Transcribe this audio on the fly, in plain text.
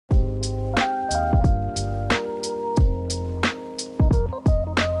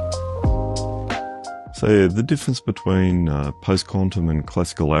So yeah, the difference between post-quantum and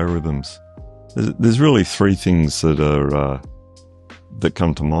classical algorithms, there's really three things that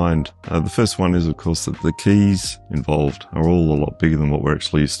come to mind. The first one is, of course, that the keys involved are all a lot bigger than what we're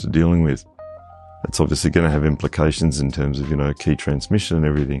actually used to dealing with. It's obviously going to have implications in terms of, key transmission and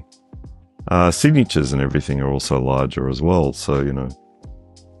everything. Signatures and everything are also larger as well. So,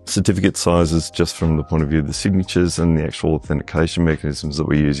 certificate sizes, just from the point of view of the signatures and the actual authentication mechanisms that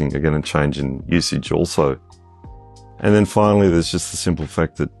we're using, are going to change in usage also. And then finally, there's just the simple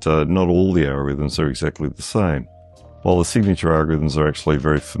fact that not all the algorithms are exactly the same. While the signature algorithms are actually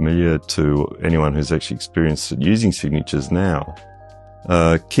very familiar to anyone who's actually experienced using signatures now,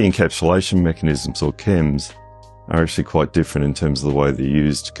 key encapsulation mechanisms, or KEMs, are actually quite different in terms of the way they're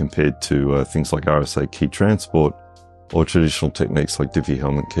used compared to things like RSA key transport or traditional techniques like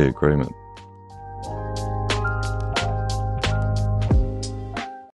Diffie-Hellman key agreement.